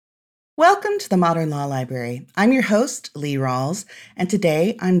Welcome to the Modern Law Library. I'm your host, Lee Rawls, and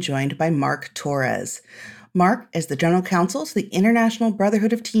today I'm joined by Mark Torres. Mark is the General Counsel to the International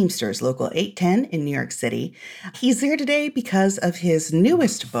Brotherhood of Teamsters, Local 810 in New York City. He's here today because of his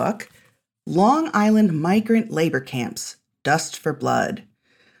newest book, Long Island Migrant Labor Camps, Dust for Blood.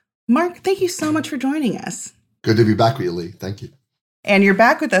 Mark, thank you so much for joining us. Good to be back with you, Lee. Thank you. And you're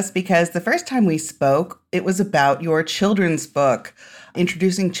back with us because the first time we spoke, it was about your children's book,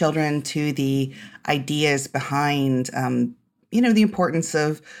 introducing children to the ideas behind, the importance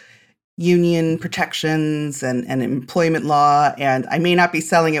of union protections and employment law. And I may not be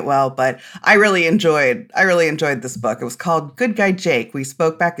selling it well, but I really enjoyed this book. It was called Good Guy Jake. We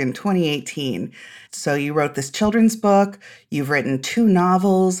spoke back in 2018. So you wrote this children's book, you've written 2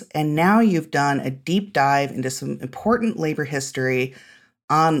 novels, and now you've done a deep dive into some important labor history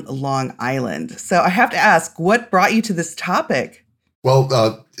on Long Island. So I have to ask, what brought you to this topic?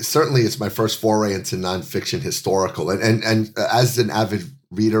 Well, certainly it's my first foray into nonfiction historical. And as an avid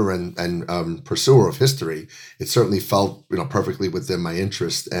reader and pursuer of history, it certainly felt perfectly within my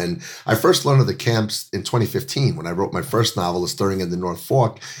interest. And I first learned of the camps in 2015 when I wrote my first novel, A Stirring in the North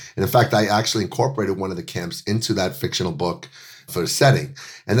Fork. And in fact, I actually incorporated one of the camps into that fictional book for the setting.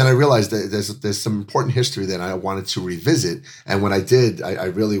 And then I realized that there's some important history that I wanted to revisit. And when I did, I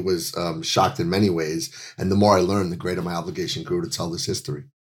really was shocked in many ways. And the more I learned, the greater my obligation grew to tell this history.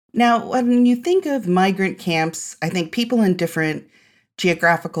 Now, when you think of migrant camps, I think people in different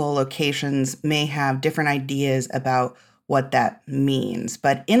geographical locations may have different ideas about what that means.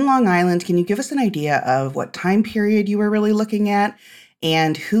 But in Long Island, can you give us an idea of what time period you were really looking at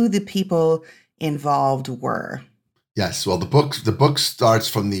and who the people involved were? Yes. Well, the book starts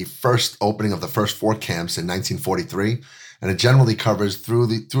from the first opening of the first 4 camps in 1943, and it generally covers through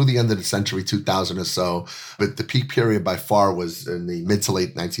the end of the century, 2000 or so. But the peak period by far was in the mid to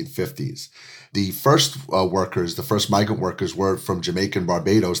late 1950s. The first workers, the first migrant workers, were from Jamaica and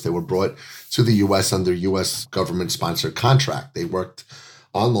Barbados. They were brought to the U.S. under U.S. government-sponsored contract. They worked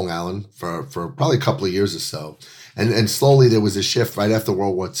on Long Island for probably a couple of years or so. And slowly there was a shift right after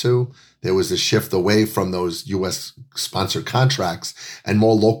World War II. There was a shift away from those U.S. sponsored contracts, and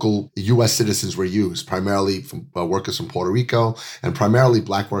more local U.S. citizens were used, primarily from workers from Puerto Rico and primarily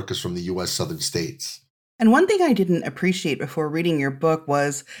Black workers from the U.S. southern states. And one thing I didn't appreciate before reading your book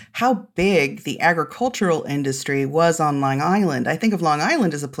was how big the agricultural industry was on Long Island. I think of Long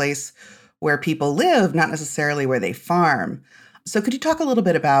Island as a place where people live, not necessarily where they farm. So could you talk a little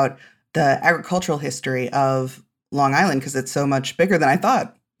bit about the agricultural history of Long Island, because it's so much bigger than I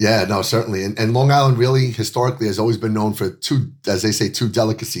thought? Yeah, no, certainly. And Long Island really historically has always been known for 2, as they say, 2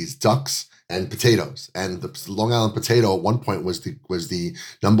 delicacies, ducks and potatoes. And the Long Island potato at one point was the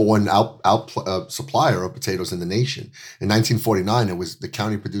number one supplier of potatoes in the nation. In 1949, the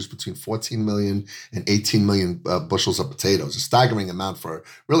county produced between 14 million and 18 million bushels of potatoes, a staggering amount for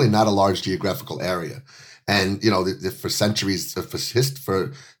really not a large geographical area. And for centuries,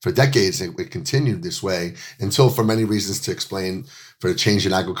 for decades, it continued this way until, for many reasons to explain, for the change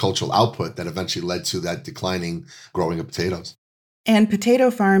in agricultural output that eventually led to that declining growing of potatoes. And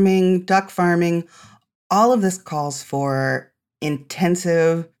potato farming, duck farming, all of this calls for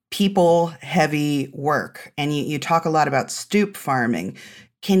intensive, people-heavy work. And you talk a lot about stoop farming.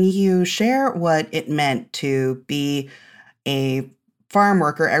 Can you share what it meant to be a farm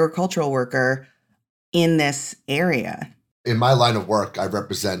worker, agricultural worker in this area? In my line of work, I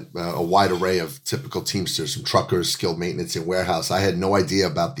represent a wide array of typical Teamsters, from truckers, skilled maintenance, and warehouse. I had no idea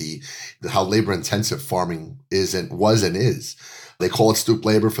about how labor-intensive farming was and is. They call it stoop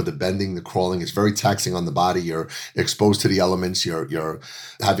labor for the bending, the crawling. It's very taxing on the body. You're exposed to the elements. You're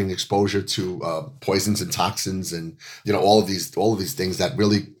having exposure to poisons and toxins, and all of these things that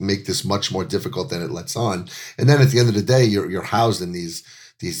really make this much more difficult than it lets on. And then at the end of the day, you're housed in these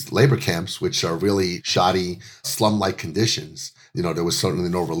labor camps, which are really shoddy, slum-like conditions. There was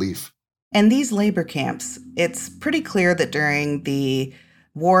certainly no relief. And these labor camps, it's pretty clear that during the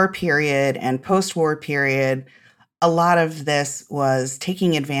war period and post-war period, a lot of this was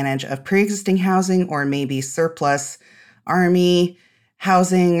taking advantage of pre-existing housing or maybe surplus army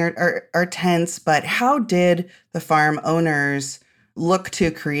housing or tents. But how did the farm owners look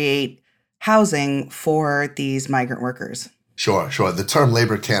to create housing for these migrant workers? Sure. The term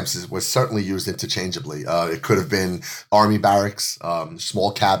labor camps was certainly used interchangeably. It could have been army barracks,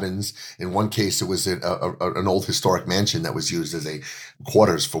 small cabins. In one case, it was an old historic mansion that was used as a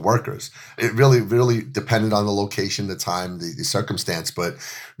quarters for workers. It really, really depended on the location, the time, the circumstance, but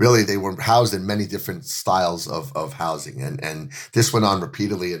really they were housed in many different styles of housing. And this went on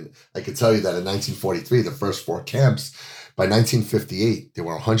repeatedly. And I can tell you that in 1943, the first 4 camps By 1958, there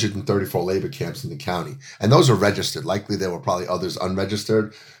were 134 labor camps in the county. And those are registered. Likely there were probably others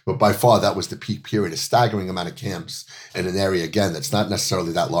unregistered, but by far that was the peak period, a staggering amount of camps in an area, again, that's not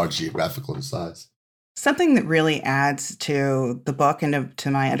necessarily that large geographical in size. Something that really adds to the book and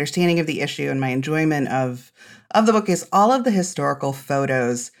to my understanding of the issue and my enjoyment of the book is all of the historical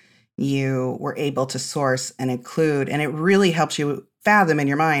photos you were able to source and include. And it really helps you fathom in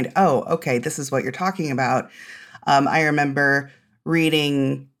your mind, oh, okay, this is what you're talking about. I remember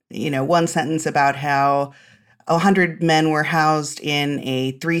reading, one sentence about how 100 men were housed in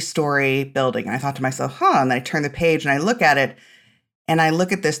a 3-story building. And I thought to myself, and then I turn the page and I look at it, and I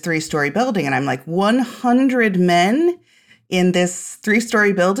look at this 3-story building and I'm like, 100 men in this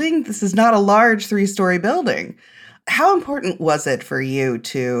 3-story building? This is not a large 3-story building. How important was it for you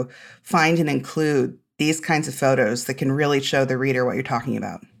to find and include these kinds of photos that can really show the reader what you're talking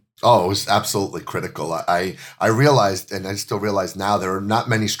about? Oh, it was absolutely critical. I realized, and I still realize now, there are not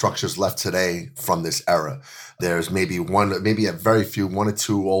many structures left today from this era. There's maybe a very few, 1 or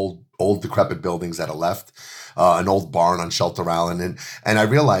 2 old decrepit buildings that are left, an old barn on Shelter Island. And I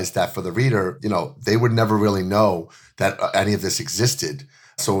realized that for the reader, they would never really know that any of this existed.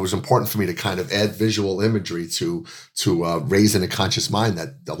 So it was important for me to kind of add visual imagery to raise in a conscious mind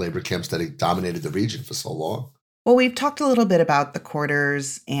that the labor camps that had dominated the region for so long. Well, we've talked a little bit about the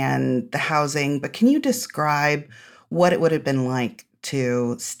quarters and the housing, but can you describe what it would have been like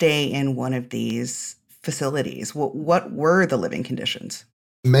to stay in one of these facilities? What were the living conditions?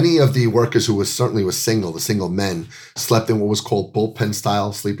 Many of the workers who the single men, slept in what was called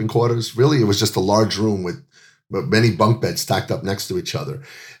bullpen-style sleeping quarters. Really, it was just a large room with many bunk beds stacked up next to each other.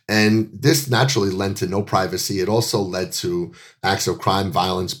 And this naturally led to no privacy. It also led to acts of crime,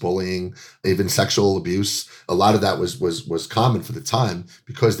 violence, bullying, even sexual abuse. A lot of that was common for the time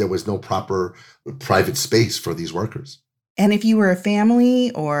because there was no proper private space for these workers. And if you were a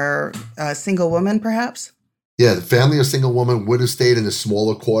family or a single woman, perhaps? Yeah, the family or single woman would have stayed in the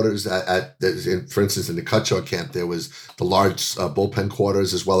smaller quarters. For instance, in the Cutshaw camp, there was the large bullpen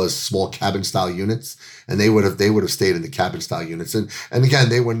quarters as well as small cabin-style units, and they would have stayed in the cabin-style units. And again,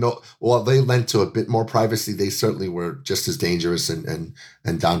 they lent to a bit more privacy. They certainly were just as dangerous and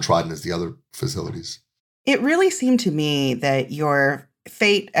downtrodden as the other facilities. It really seemed to me that your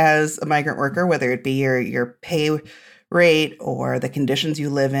fate as a migrant worker, whether it be your pay rate or the conditions you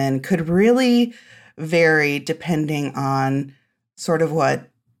live in, could really vary depending on sort of what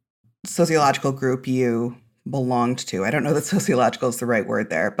sociological group you belonged to. I don't know that sociological is the right word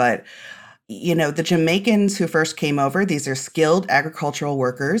there, but the Jamaicans who first came over, these are skilled agricultural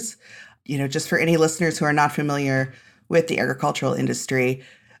workers. Just for any listeners who are not familiar with the agricultural industry,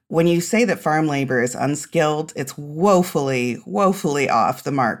 when you say that farm labor is unskilled, it's woefully, woefully off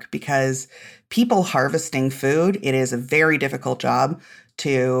the mark, because people harvesting food, it is a very difficult job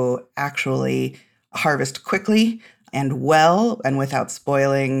to actually harvest quickly and well and without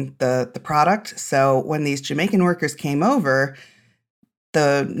spoiling the product. So when these Jamaican workers came over,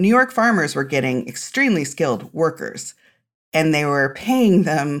 the New York farmers were getting extremely skilled workers, and they were paying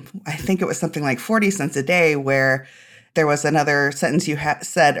them, I think it was something like 40 cents a day, where there was another sentence you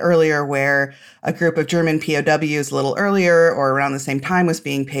said earlier where a group of German POWs a little earlier or around the same time was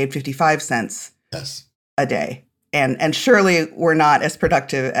being paid 55 cents a day. And surely we're not as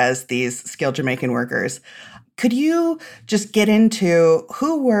productive as these skilled Jamaican workers. Could you just get into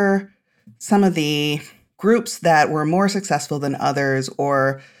who were some of the groups that were more successful than others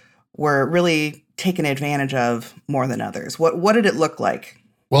or were really taken advantage of more than others? What did it look like?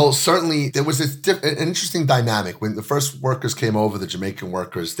 Well, certainly there was an interesting dynamic. When the first workers came over, the Jamaican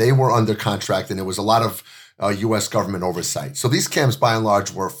workers, they were under contract, and there was a lot of U.S. government oversight. So these camps, by and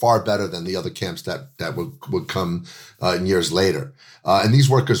large, were far better than the other camps that would come years later. And these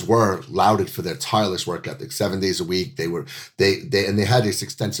workers were lauded for their tireless work ethic, 7 days a week. They had this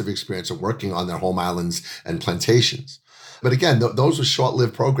extensive experience of working on their home islands and plantations. But again, those were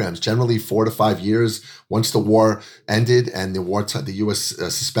short-lived programs, generally 4 to 5 years. Once the war ended and the U.S.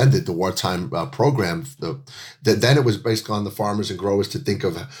 Suspended the wartime program, then it was based on the farmers and growers to think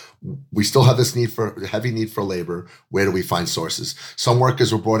of, we still have this heavy need for labor. Where do we find sources? Some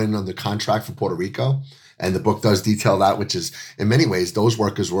workers were brought in under contract from Puerto Rico. And the book does detail that, which is, in many ways, those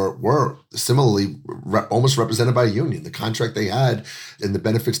workers were similarly almost represented by a union. The contract they had and the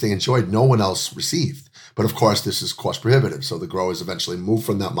benefits they enjoyed, no one else received. But of course, this is cost prohibitive. So the growers eventually moved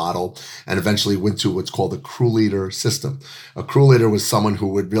from that model and eventually went to what's called a crew leader system. A crew leader was someone who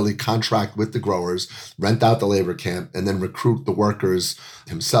would really contract with the growers, rent out the labor camp, and then recruit the workers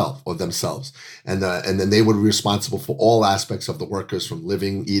himself or themselves. And then they would be responsible for all aspects of the workers, from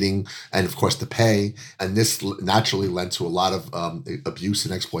living, eating, and of course the pay. And And this naturally led to a lot of abuse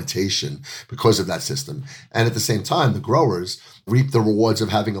and exploitation because of that system. And at the same time, the growers reaped the rewards of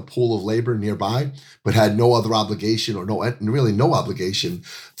having a pool of labor nearby, but had no other obligation or really no obligation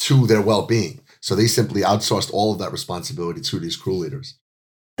to their well-being. So they simply outsourced all of that responsibility to these crew leaders.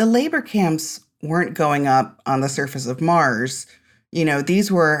 The labor camps weren't going up on the surface of Mars.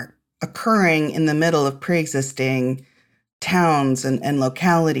 These were occurring in the middle of pre-existing towns and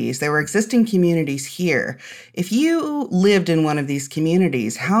localities. There were existing communities here. If you lived in one of these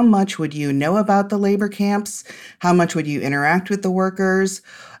communities, how much would you know about the labor camps? How much would you interact with the workers?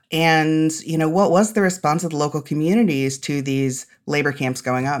 And, what was the response of the local communities to these labor camps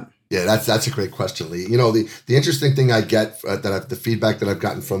going up? Yeah, that's a great question, Lee. The interesting thing I get the feedback that I've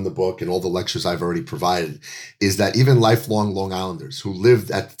gotten from the book and all the lectures I've already provided is that even lifelong Long Islanders who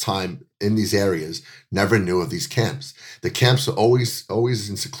lived at the time in these areas never knew of these camps. The camps are always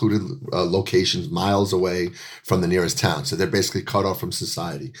in secluded locations miles away from the nearest town. So they're basically cut off from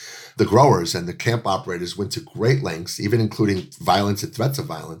society. The growers and the camp operators went to great lengths, even including violence and threats of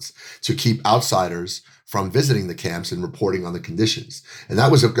violence, to keep outsiders from visiting the camps and reporting on the conditions. And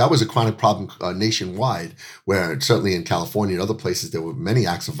that was a chronic problem nationwide, where certainly in California and other places, there were many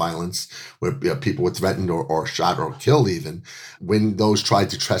acts of violence where people were threatened or shot or killed even when those tried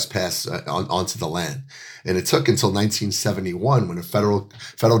to trespass onto the land. And it took until 1971 when a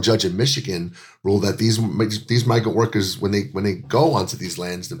federal judge in Michigan ruled that these migrant workers, when they go onto these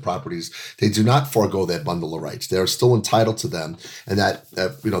lands and properties, they do not forego their bundle of rights. They are still entitled to them, and that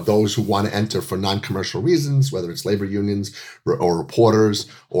those who want to enter for non-commercial reasons, whether it's labor unions or reporters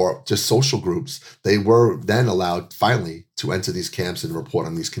or just social groups, they were then allowed finally to enter these camps and report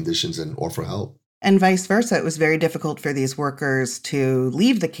on these conditions and offer help. And vice versa, it was very difficult for these workers to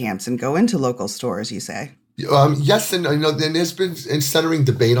leave the camps and go into local stores, you say? Yes, and there's been centering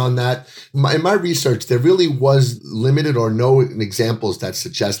debate on that. In my research, there really was limited or no examples that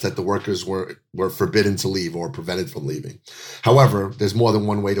suggest that the workers were forbidden to leave or prevented from leaving. However, there's more than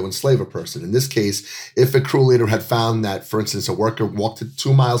one way to enslave a person. In this case, if a crew leader had found that, for instance, a worker walked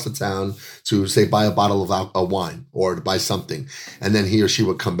 2 miles to town to, say, buy a bottle of wine or to buy something, and then he or she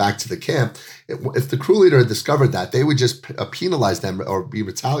would come back to the camp, if the crew leader had discovered that, they would just penalize them or be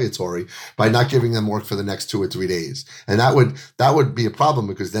retaliatory by not giving them work for the next 2 or 3 days. And that would be a problem,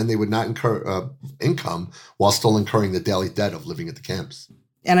 because then they would not incur income while still incurring the daily debt of living at the camps.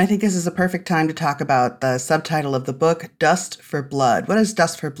 And I think this is a perfect time to talk about the subtitle of the book, Dust for Blood. What does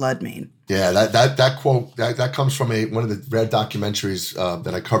Dust for Blood mean? Yeah, that quote, that comes from one of the rare documentaries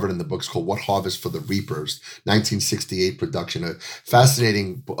that I covered in the books called What Harvest for the Reapers, 1968 production. A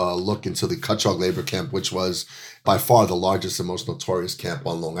fascinating look into the Cutchogue labor camp, which was by far the largest and most notorious camp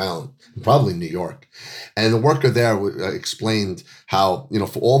on Long Island, and probably New York. And the worker there explained how,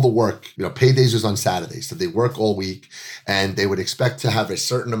 for all the work, paydays was on Saturdays, so they work all week, and they would expect to have a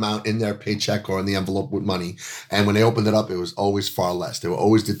certain amount in their paycheck or in the envelope with money. And when they opened it up, it was always far less. There were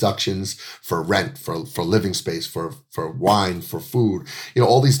always deductions for rent, for living space, for wine, for food,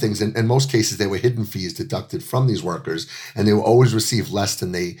 all these things. And in most cases, they were hidden fees deducted from these workers, and they will always receive less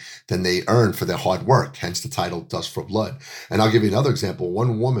than they earned for their hard work, hence the title Dust for Blood. And I'll give you another example.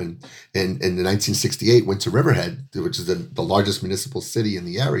 One woman in 1968 went to Riverhead, which is the largest municipal city in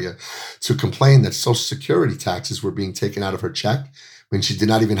the area, to complain that Social Security taxes were being taken out of her check when she did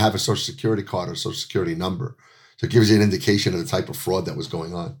not even have a Social Security card or Social Security number. So it gives you an indication of the type of fraud that was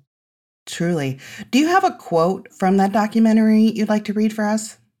going on. Truly. Do you have a quote from that documentary you'd like to read for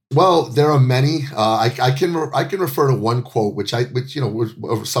us? Well, there are many. I can refer to one quote, which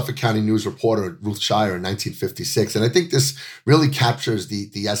was Suffolk County News reporter Ruth Shire in 1956, and I think this really captures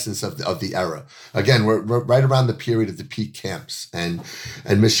the essence of the era. Again, we're right around the period of the peak camps, and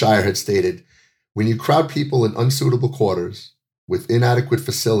Miss Shire had stated, "When you crowd people in unsuitable quarters with inadequate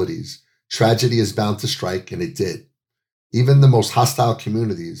facilities, tragedy is bound to strike," and it did. Even the most hostile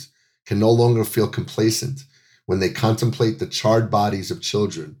communities can no longer feel complacent when they contemplate the charred bodies of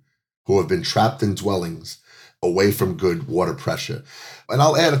children who have been trapped in dwellings away from good water pressure. And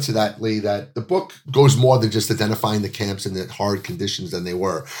I'll add to that, Lee, that the book goes more than just identifying the camps and the hard conditions than they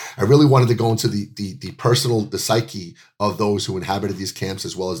were. I really wanted to go into the personal, the psyche of those who inhabited these camps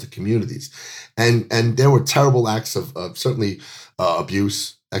as well as the communities. And there were terrible acts of certainly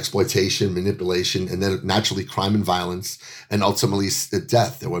abuse, exploitation, manipulation, and then naturally crime and violence, and ultimately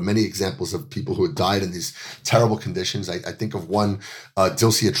death. There were many examples of people who had died in these terrible conditions. I think of one,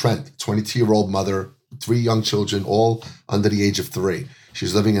 Dilcia Trent, 22-year-old mother, 3 young children, all under the age of 3. She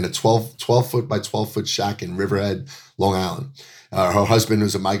was living in a 12-foot by 12-foot shack in Riverhead, Long Island. Her husband,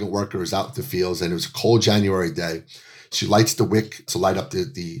 who's a migrant worker, was out in the fields, and it was a cold January day. She lights the wick to light up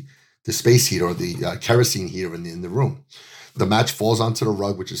the the space heater or the kerosene heater in the room. The match falls onto the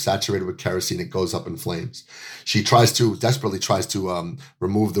rug, which is saturated with kerosene. It goes up in flames. She desperately tries to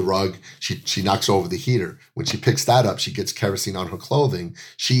remove the rug. She knocks over the heater. When she picks that up, she gets kerosene on her clothing.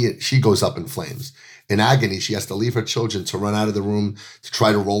 She goes up in flames. In agony, she has to leave her children to run out of the room to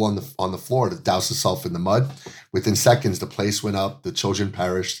try to roll on the floor to douse herself in the mud. Within seconds, the place went up, the children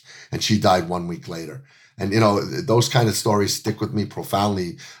perished, and she died 1 week later. And, those kind of stories stick with me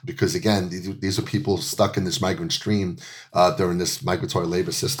profoundly because, again, these are people stuck in this migrant stream during this migratory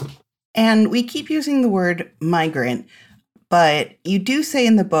labor system. And we keep using the word migrant, but you do say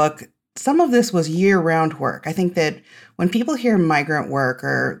in the book, some of this was year-round work. I think that when people hear migrant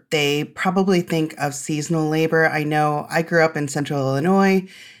worker, they probably think of seasonal labor. I know I grew up in Central Illinois,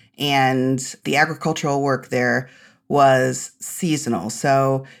 and the agricultural work there was seasonal.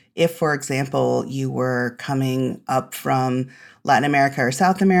 So if, for example, you were coming up from Latin America or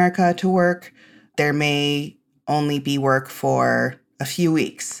South America to work, there may only be work for a few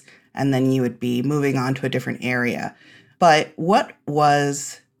weeks, and then you would be moving on to a different area. But what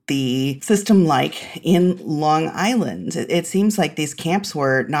was the system like in Long Island? It seems like these camps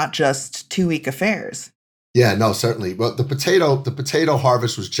were not just 2-week affairs. Yeah, no, certainly. Well, the potato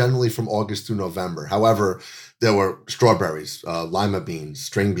harvest was generally from August through November. However, there were strawberries, lima beans,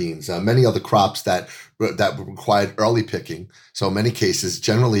 string beans, many other crops that required early picking. So in many cases,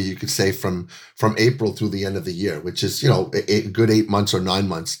 generally you could say from April through the end of the year, which is, a good 8 months or 9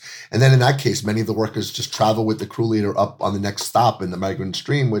 months. And then in that case, many of the workers just travel with the crew leader up on the next stop in the migrant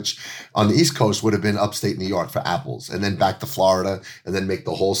stream, which on the East Coast would have been upstate New York for apples, and then back to Florida, and then make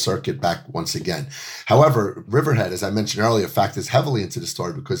the whole circuit back once again. However, Riverhead, as I mentioned earlier, factors heavily into the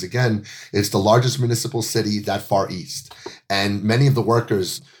story because, again, it's the largest municipal city that far east. And many of the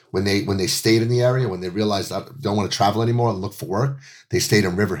workers, when they stayed in the area, when they realized that they don't want to travel anymore and look for work, they stayed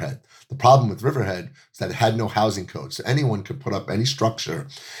in Riverhead. The problem with Riverhead is that it had no housing code, so anyone could put up any structure,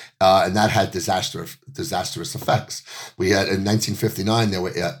 and that had disastrous effects. We had in 1959 there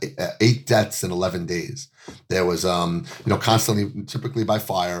were 8 deaths in 11 days. There was constantly, typically by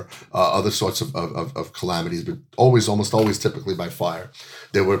fire, other sorts of calamities, but almost always typically by fire.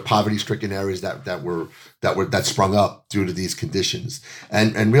 There were poverty-stricken areas that sprung up due to these conditions,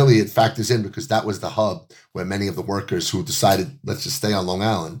 and really it factors in because that was the hub where many of the workers who decided let's just stay on Long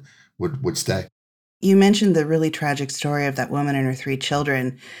Island would stay. You mentioned the really tragic story of that woman and her 3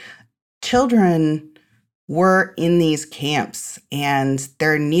 children. Children were in these camps, and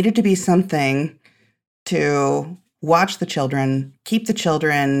there needed to be something to watch the children, keep the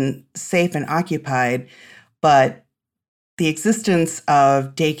children safe and occupied, but the existence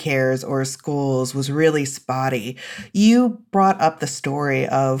of daycares or schools was really spotty. You brought up the story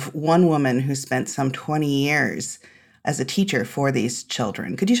of one woman who spent some 20 years as a teacher for these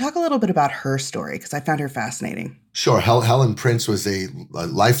children. Could you talk a little bit about her story? Because I found her fascinating. Sure. Helen Prince was a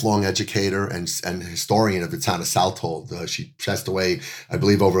lifelong educator and historian of the town of Southold. She passed away, I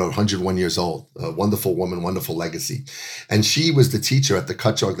believe, over 101 years old. A wonderful woman, wonderful legacy. And she was the teacher at the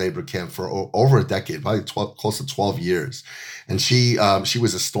Cutchogue labor camp for over a decade, probably close to 12 years. And she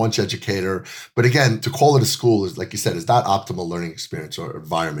was a staunch educator. But again, to call it a school is, like you said, is not optimal learning experience or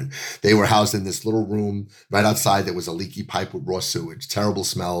environment. They were housed in this little room. Right outside, there was a leaky pipe with raw sewage, terrible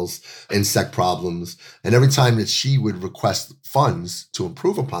smells, insect problems. And every time that she would request funds to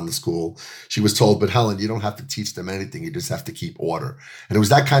improve upon the school, she was told, but Helen, you don't have to teach them anything. You just have to keep order. And it was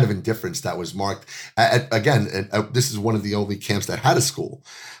that kind of indifference that was marked. This is one of the only camps that had a school.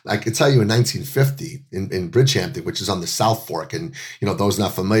 I can tell you in 1950 in Bridgehampton, which is on the South Fork. And, those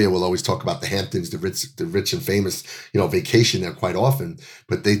not familiar will always talk about the Hamptons, the rich and famous, vacation there quite often.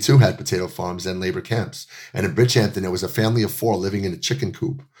 But they too had potato farms and labor camps. And in Bridgehampton, there was a family of 4 living in a chicken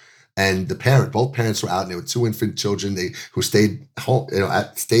coop. And both parents were out, and there were 2 infant children who stayed home,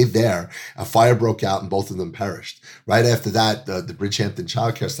 stayed there. A fire broke out, and both of them perished. Right after that, the Bridgehampton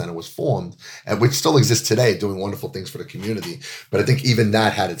Child Care Center was formed, which still exists today, doing wonderful things for the community. But I think even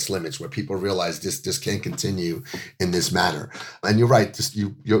that had its limits, where people realized this can't continue in this manner. And you're right,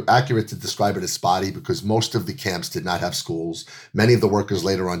 you're accurate to describe it as spotty, because most of the camps did not have schools. Many of the workers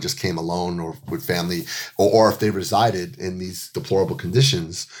later on just came alone or with family, or if they resided in these deplorable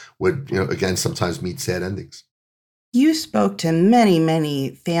conditions, would, again, sometimes meet sad endings. You spoke to many, many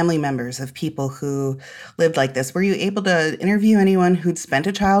family members of people who lived like this. Were you able to interview anyone who'd spent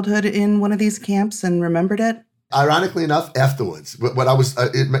a childhood in one of these camps and remembered it? Ironically enough, afterwards, what I was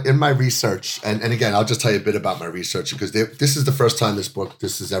in my research, and again, I'll just tell you a bit about my research because this is the first time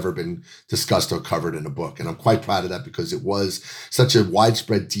this has ever been discussed or covered in a book, and I'm quite proud of that because it was such a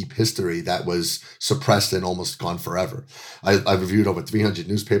widespread, deep history that was suppressed and almost gone forever. I reviewed over 300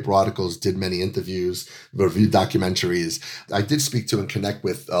 newspaper articles, did many interviews, reviewed documentaries. I did speak to and connect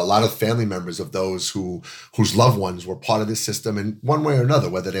with a lot of family members of those whose loved ones were part of this system in one way or another,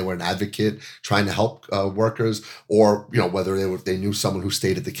 whether they were an advocate trying to help workers, or whether they knew someone who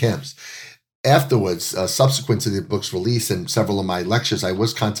stayed at the camps. Afterwards, subsequent to the book's release and several of my lectures, I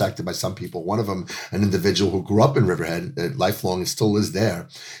was contacted by some people. One of them, an individual who grew up in Riverhead, lifelong, and still is there.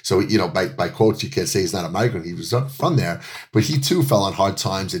 So, by quotes, you can't say he's not a migrant. He was from there, but he too fell on hard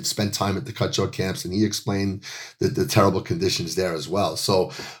times and spent time at the Cutchogue camps, and he explained the terrible conditions there as well.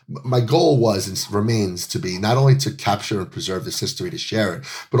 So my goal was and remains to be not only to capture and preserve this history, to share it,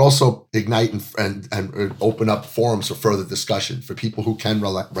 but also ignite and open up forums for further discussion for people who can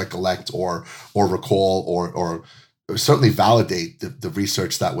recollect or recall or certainly validate the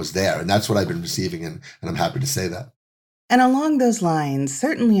research that was there. And that's what I've been receiving, and I'm happy to say that. And along those lines,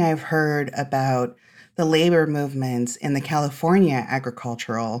 certainly I've heard about the labor movements in the California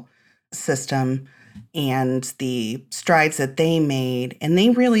agricultural system and the strides that they made. And they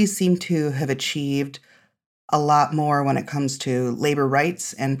really seem to have achieved a lot more when it comes to labor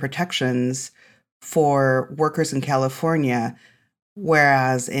rights and protections for workers in California.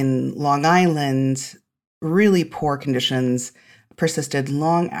 Whereas in Long Island, really poor conditions persisted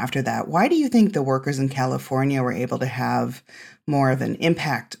long after that. Why do you think the workers in California were able to have more of an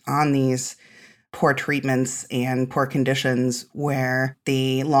impact on these poor treatments and poor conditions where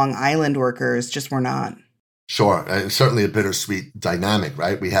the Long Island workers just were not? Sure. And certainly a bittersweet dynamic,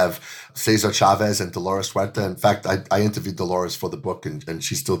 right? We have Cesar Chavez and Dolores Huerta. In fact, I interviewed Dolores for the book, and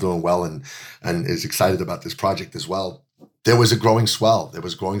she's still doing well and is excited about this project as well. There was a growing swell.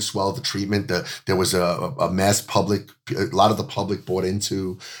 The treatment. There was a mass public. A lot of the public bought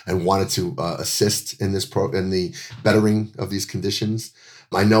into and wanted to assist in in the bettering of these conditions.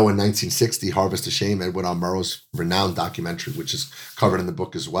 I know in 1960, Harvest of Shame, Edward R. Murrow's renowned documentary, which is covered in the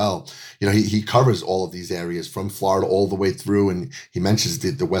book as well. He covers all of these areas from Florida all the way through, and he mentions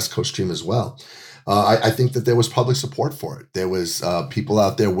the West Coast stream as well. I think that there was public support for it. There was people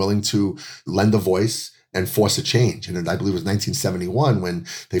out there willing to lend a voice and force a change. And I believe it was 1971 when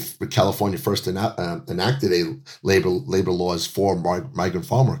California first enacted a labor laws for migrant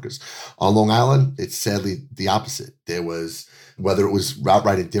farm workers. On Long Island, it's sadly the opposite. There was, whether it was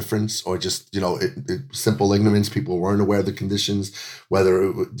outright indifference or just simple ignorance, people weren't aware of the conditions.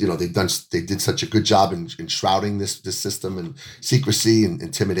 Whether they did such a good job in shrouding this system and secrecy and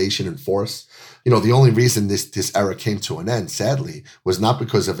intimidation and force. The only reason this era came to an end, sadly, was not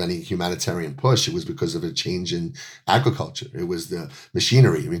because of any humanitarian push. It was because of a change in agriculture. It was the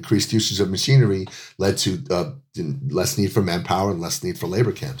machinery. Increased usage of machinery led to less need for manpower and less need for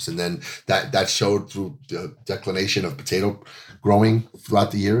labor camps. And then that showed through the declination of potato growing throughout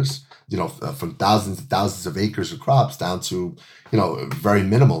the years, from thousands and thousands of acres of crops down to, very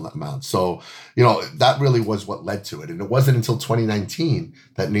minimal amounts. So, that really was what led to it. And it wasn't until 2019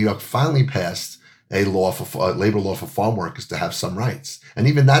 that New York finally passed a labor law for farm workers to have some rights. And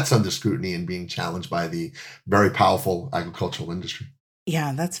even that's under scrutiny and being challenged by the very powerful agricultural industry.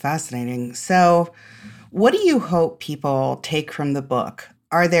 Yeah, that's fascinating. So what do you hope people take from the book?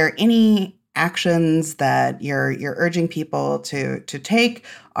 Are there any actions that you're urging people to take?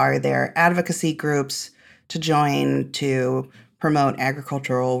 Are there advocacy groups to join to promote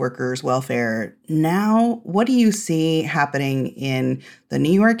agricultural workers' welfare now? What do you see happening in the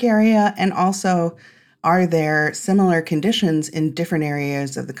New York area? And also, are there similar conditions in different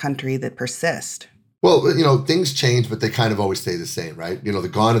areas of the country that persist? Well, things change, but they kind of always stay the same, right? The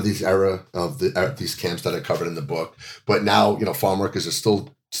gone of these era of these camps that I covered in the book. But now, farm workers are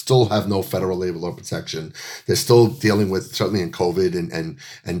still have no federal labor law protection. They're still dealing with, certainly in COVID and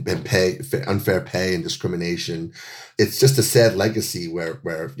unfair pay and discrimination. It's just a sad legacy where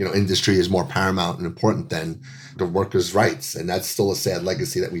industry is more paramount and important than the workers' rights, and that's still a sad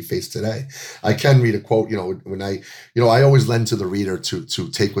legacy that we face today. I can read a quote. When I always lend to the reader to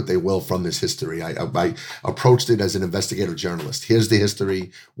take what they will from this history. I approached it as an investigative journalist. Here's the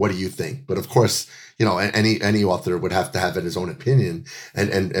history. What do you think? But of course, any author would have to have his own opinion,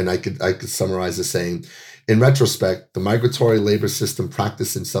 and I could summarize as saying, in retrospect, the migratory labor system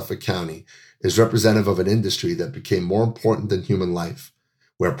practiced in Suffolk County is representative of an industry that became more important than human life,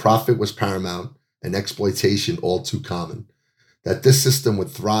 where profit was paramount and exploitation all too common. That this system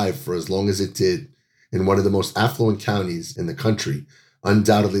would thrive for as long as it did in one of the most affluent counties in the country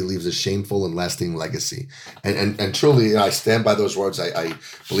undoubtedly leaves a shameful and lasting legacy. And truly, I stand by those words. I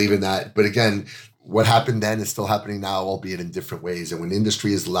believe in that. But again, what happened then is still happening now, albeit in different ways. And when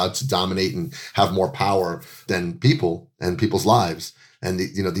industry is allowed to dominate and have more power than people and people's lives, and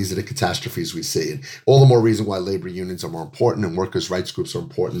these are the catastrophes we see. And all the more reason why labor unions are more important and workers' rights groups are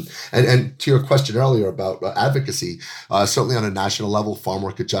important. And to your question earlier about advocacy, certainly on a national level, Farm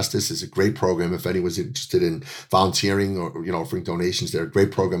Worker Justice is a great program. If anyone's interested in volunteering or offering donations, they're a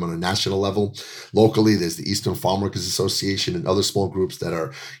great program on a national level. Locally, there's the Eastern Farm Workers Association and other small groups that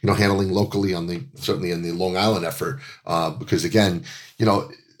are handling locally certainly in the Long Island effort. Because again,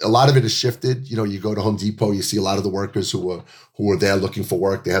 a lot of it has shifted. You go to Home Depot, you see a lot of the workers who are there looking for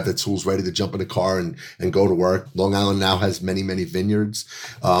work. They have their tools ready to jump in a car and go to work. Long Island now has many, many vineyards.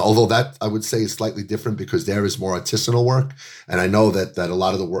 Although that I would say is slightly different because there is more artisanal work. And I know that a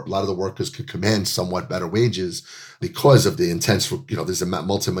lot of the workers could command somewhat better wages because of the intense, there's a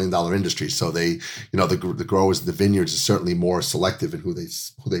multi-million dollar industry. So they, the growers in the vineyards is certainly more selective in who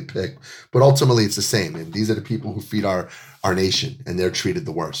they pick. But ultimately it's the same. And these are the people who feed our nation, and they're treated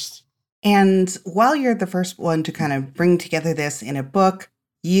the worst. And while you're the first one to kind of bring together this in a book,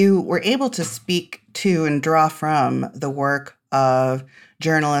 you were able to speak to and draw from the work of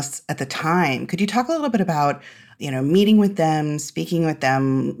journalists at the time. Could you talk a little bit about, meeting with them, speaking with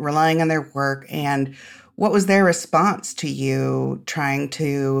them, relying on their work, and what was their response to you trying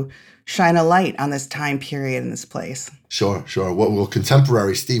to shine a light on this time period in this place? Sure. Well,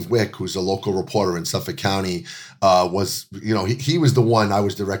 contemporary Steve Wick, who's a local reporter in Suffolk County, was, he was the one I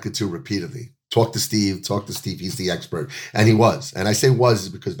was directed to repeatedly. Talk to Steve, he's the expert. And he was. And I say was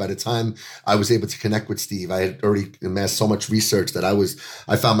because by the time I was able to connect with Steve, I had already amassed so much research that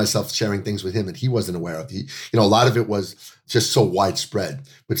I found myself sharing things with him that he wasn't aware of. A lot of it was just so widespread.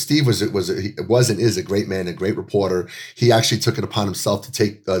 But Steve was and is a great man, a great reporter. He actually took it upon himself to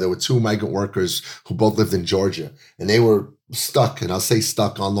take, there were two migrant workers who both lived in Georgia, and they were stuck, and I'll say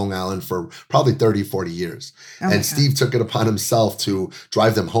stuck on Long Island for probably 30, 40 years. And Steve took it upon himself to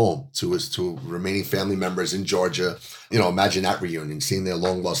drive them home to his remaining family members in Georgia. Imagine that reunion, seeing their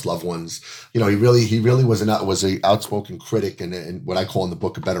long lost loved ones. He really was an outspoken critic and what I call in the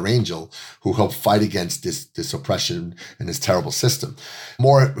book a better angel who helped fight against this oppression and this terrible system.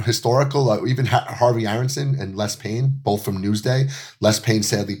 More historical, even Harvey Aronson and Les Payne, both from Newsday. Les Payne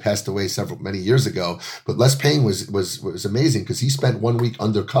sadly passed away many years ago, but Les Payne was amazing because he spent 1 week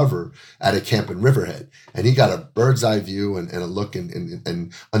undercover at a camp in Riverhead, and he got a bird's eye view and a look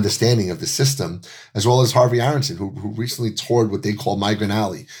and understanding of the system, as well as Harvey Aronson, who recently toured what they call Migrant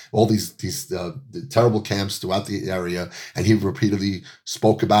Alley, all these the terrible camps throughout the area, and he repeatedly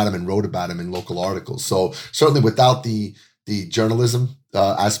spoke about them and wrote about them in local articles. So certainly without the journalism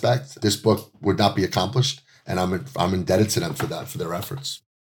aspect, this book would not be accomplished, and I'm indebted to them for their efforts.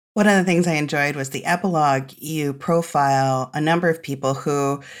 One of the things I enjoyed was the epilogue. You profile a number of people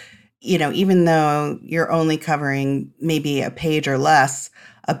who, even though you're only covering maybe a page or less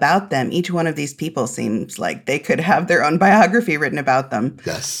about them, each one of these people seems like they could have their own biography written about them.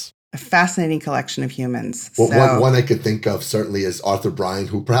 Yes. A fascinating collection of humans. Well, one I could think of certainly is Arthur Bryant,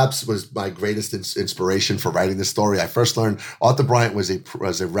 who perhaps was my greatest inspiration for writing this story. I first learned Arthur Bryant was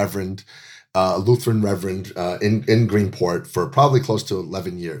a reverend, Lutheran reverend in Greenport for probably close to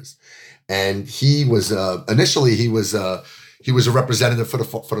 11 years. And he was initially he was a representative for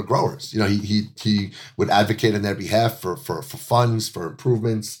the growers. He would advocate on their behalf for funds, for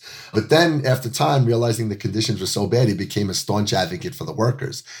improvements. But then after time, realizing the conditions were so bad, he became a staunch advocate for the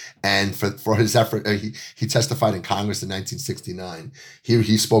workers. And for his effort, he testified in Congress in 1969.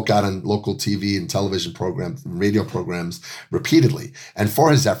 He spoke out on local TV and television programs, radio programs repeatedly. And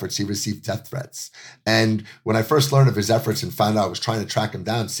for his efforts, he received death threats. And when I first learned of his efforts and found out I was trying to track him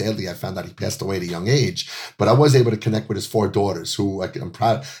down, sadly, I found out he passed away at a young age. But I was able to connect with his 4 daughters, who I'm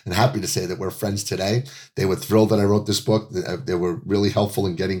proud and happy to say that we're friends today. They were thrilled that I wrote this book. They were really helpful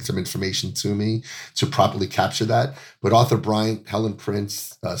in getting some information to me to properly capture that. But Arthur Bryant, Helen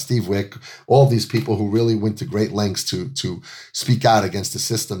Prince, Steve Wick, all these people who really went to great lengths to speak out against a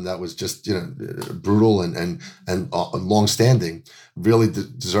system that was just brutal and long-standing, really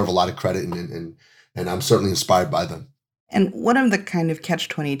deserve a lot of credit, and I'm certainly inspired by them. And one of the kind of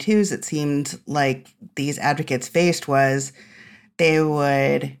catch-22s it seemed like these advocates faced was they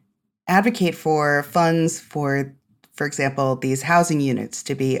would advocate for funds for example, these housing units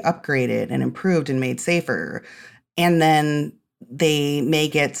to be upgraded and improved and made safer. And then they may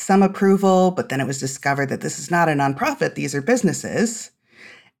get some approval, but then it was discovered that this is not a nonprofit, these are businesses.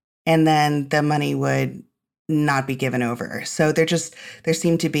 And then the money would not be given over. So there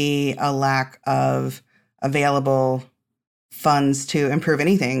seemed to be a lack of available funds to improve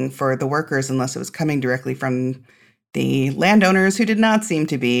anything for the workers unless it was coming directly from the landowners who did not seem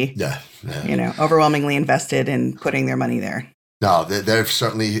to be, overwhelmingly invested in putting their money there. No, they're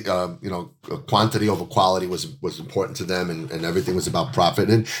certainly, quantity over quality was important to them, and everything was about profit.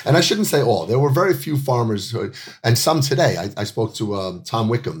 And I shouldn't say all. There were very few farmers, and some today. I spoke to Tom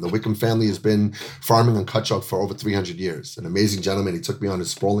Wickham. The Wickham family has been farming on Cutchogue for over 300 years. An amazing gentleman. He took me on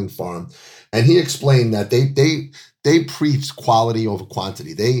his sprawling farm, and he explained that they preached quality over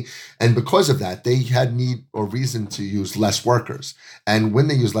quantity. And because of that, they had need or reason to use less workers. And when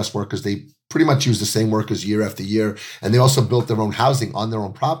they use less workers, they pretty much use the same workers year after year. And they also built their own housing on their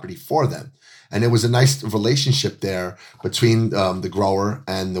own property for them. And it was a nice relationship there between the grower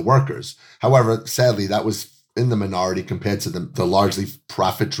and the workers. However, sadly, that was in the minority compared to the largely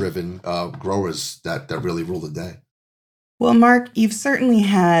profit-driven growers that really rule the day. Well, Mark, you've certainly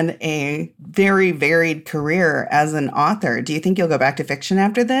had a very varied career as an author. Do you think you'll go back to fiction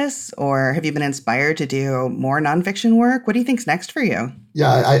after this? Or have you been inspired to do more nonfiction work? What do you think's next for you?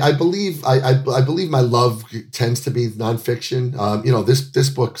 Yeah, I believe my love tends to be nonfiction. This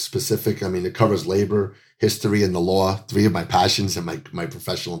book specific, it covers labor, history, and the law, three of my passions in my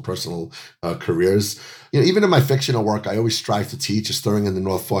professional and personal careers. Even in my fictional work, I always strive to teach. A Stirring in the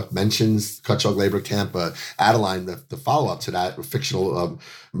North Fork mentions Cutchogue Labor Camp. Adeline, the follow-up to that, a fictional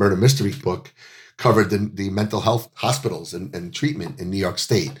murder mystery book, covered the mental health hospitals and treatment in New York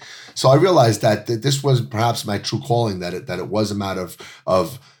State. So I realized that this was perhaps my true calling, that it was a matter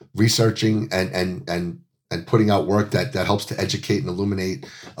of researching and putting out work that helps to educate and illuminate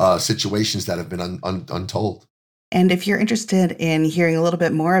situations that have been untold. And if you're interested in hearing a little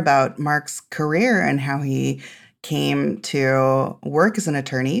bit more about Mark's career and how he came to work as an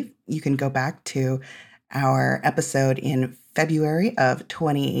attorney, you can go back to our episode in February of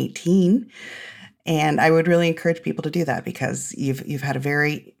 2018. And I would really encourage people to do that because you've had a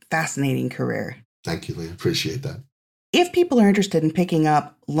very fascinating career. Thank you, Lee. Appreciate that. If people are interested in picking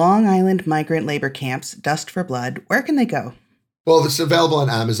up Long Island Migrant Labor Camp's Dust for Blood, where can they go? Well, it's available on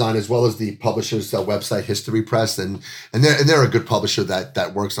Amazon as well as the publisher's website, History Press, and they're a good publisher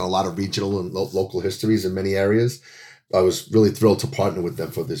that works on a lot of regional and local histories in many areas. I was really thrilled to partner with them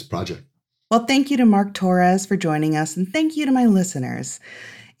for this project. Well, thank you to Mark Torres for joining us, and thank you to my listeners.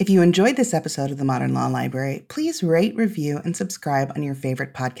 If you enjoyed this episode of the Modern Law Library, please rate, review, and subscribe on your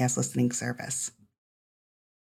favorite podcast listening service.